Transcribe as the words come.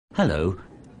Hello.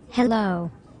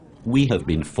 Hello. We have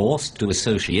been forced to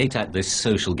associate at this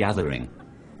social gathering.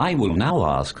 I will now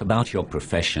ask about your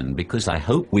profession because I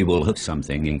hope we will have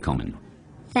something in common.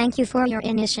 Thank you for your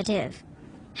initiative.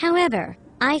 However,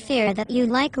 I fear that you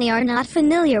likely are not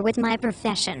familiar with my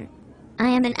profession. I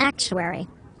am an actuary.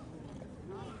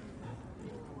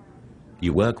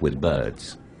 You work with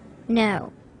birds.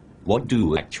 No. What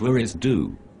do actuaries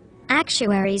do?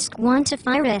 Actuaries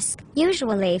quantify risk,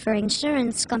 usually for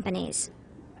insurance companies.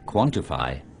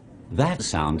 Quantify? That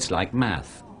sounds like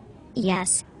math.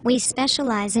 Yes, we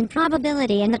specialize in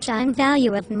probability and the time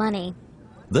value of money.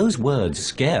 Those words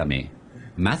scare me.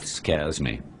 Math scares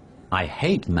me. I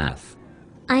hate math.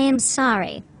 I am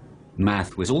sorry.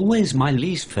 Math was always my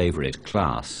least favorite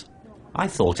class. I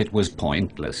thought it was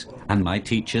pointless, and my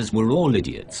teachers were all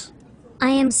idiots. I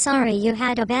am sorry you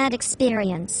had a bad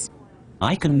experience.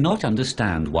 I cannot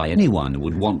understand why anyone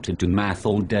would want to do math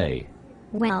all day.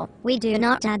 Well, we do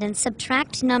not add and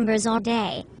subtract numbers all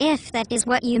day, if that is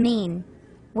what you mean.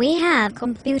 We have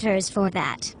computers for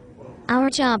that. Our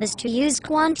job is to use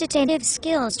quantitative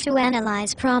skills to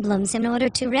analyze problems in order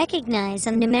to recognize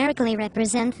and numerically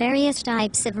represent various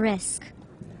types of risk.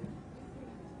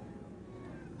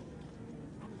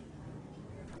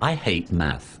 I hate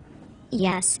math.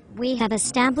 Yes, we have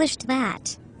established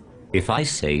that. If I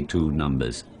say two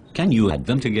numbers, can you add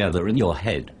them together in your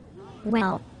head?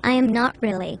 Well, I am not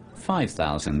really.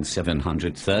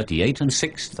 5,738 and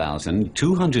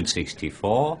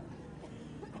 6,264?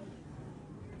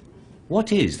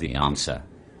 What is the answer?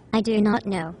 I do not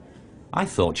know. I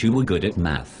thought you were good at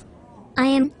math. I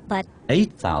am, but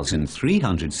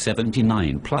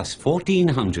 8,379 plus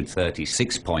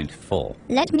 1,436.4.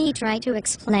 let me try to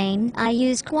explain. I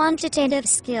use quantitative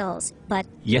skills, but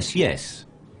Yes.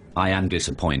 I am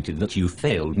disappointed that you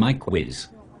failed my quiz.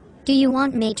 do you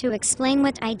want me to explain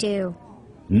what I do?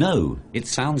 No, it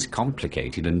sounds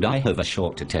complicated and I have a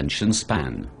short attention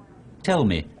span. Tell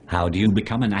me, how do you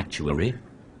become an actuary?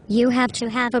 You have to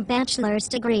have a bachelor's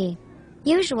degree,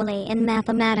 usually in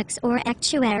mathematics or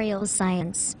actuarial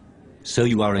science. So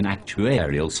you are an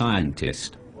actuarial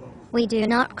scientist. We do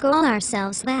not call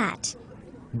ourselves that.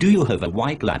 Do you have a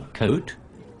white lab coat?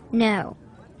 No.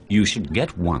 You should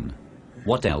get one.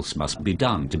 What else must be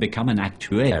done to become an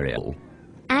actuarial?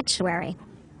 Actuary,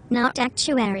 not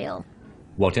actuarial.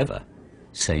 Whatever.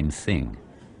 Same thing.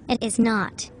 It is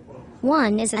not.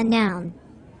 One is a noun.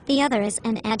 The other is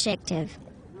an adjective.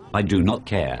 I do not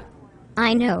care.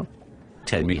 I know.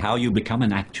 Tell me how you become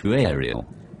an actuarial.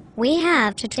 We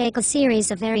have to take a series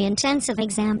of very intensive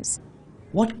exams.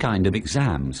 What kind of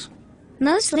exams?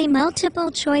 Mostly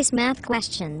multiple choice math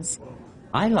questions.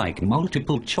 I like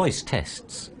multiple choice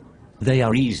tests. They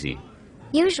are easy.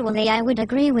 Usually I would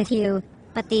agree with you,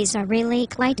 but these are really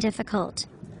quite difficult.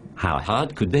 How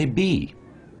hard could they be?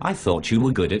 I thought you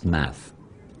were good at math.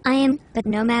 I am, but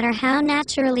no matter how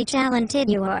naturally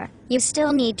talented you are, you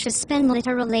still need to spend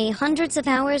literally hundreds of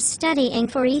hours studying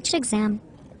for each exam.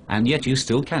 And yet you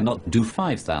still cannot do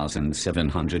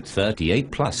 5,738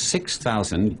 plus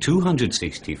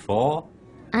 6,264?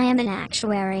 I am an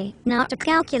actuary, not a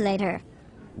calculator.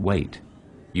 Wait.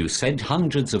 You said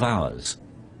hundreds of hours.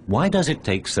 Why does it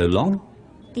take so long?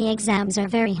 The exams are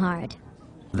very hard.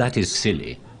 That is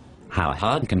silly. How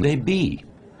hard can they be?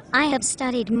 I have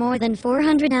studied more than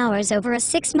 400 hours over a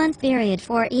 6-month period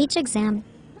for each exam.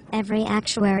 Every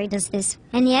actuary does this,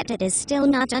 and yet it is still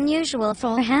not unusual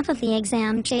for half of the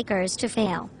exam takers to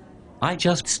fail. I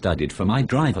just studied for my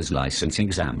driver's license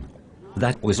exam.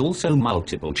 That was also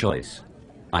multiple choice.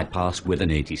 I passed with an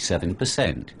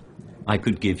 87%. I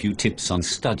could give you tips on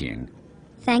studying.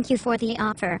 Thank you for the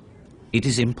offer. It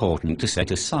is important to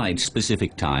set aside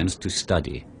specific times to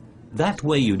study. That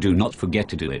way you do not forget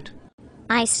to do it.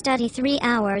 I study 3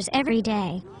 hours every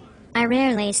day. I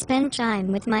rarely spend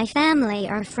time with my family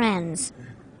or friends.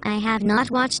 I have not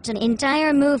watched an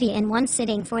entire movie in one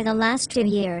sitting for the last 2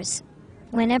 years.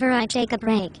 Whenever I take a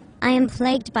break, I am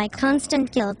plagued by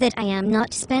constant guilt that I am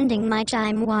not spending my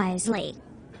time wisely.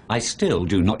 I still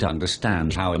do not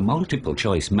understand how a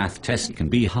multiple-choice math test can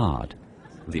be hard.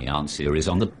 The answer is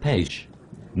on the page.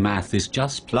 Math is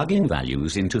just plugging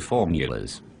values into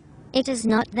formulas. It is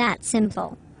not that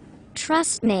simple.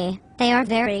 Trust me, they are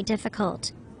very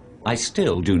difficult. I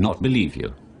still do not believe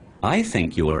you. I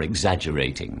think you are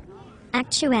exaggerating.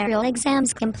 Actuarial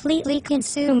exams completely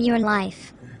consume your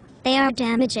life. They are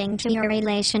damaging to your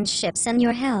relationships and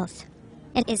your health.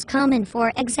 It is common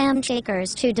for exam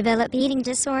takers to develop eating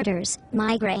disorders,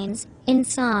 migraines,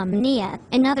 insomnia,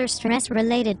 and other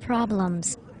stress-related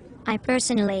problems. I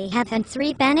personally have had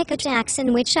 3 panic attacks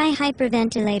in which I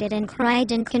hyperventilated and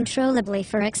cried uncontrollably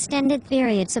for extended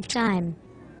periods of time.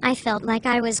 I felt like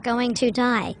I was going to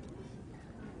die.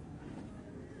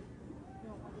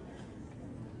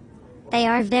 They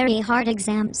are very hard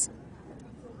exams.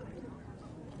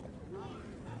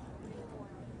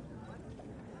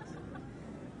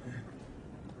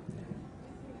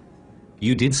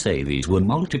 You did say these were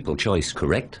multiple choice,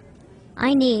 correct?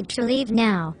 I need to leave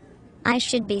now. I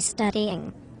should be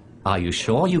studying. Are you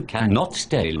sure you cannot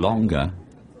stay longer?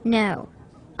 No.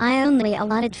 I only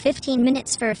allotted 15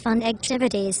 minutes for fun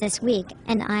activities this week,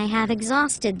 and I have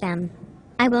exhausted them.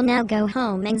 I will now go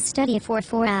home and study for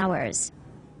 4 hours.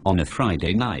 On a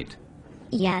Friday night?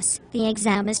 Yes, the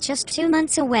exam is just 2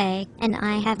 months away, and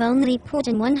I have only put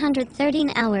in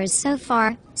 113 hours so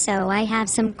far, so I have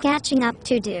some catching up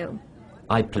to do.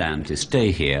 I plan to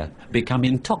stay here, become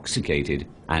intoxicated,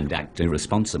 and act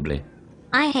irresponsibly.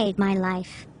 I hate my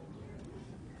life.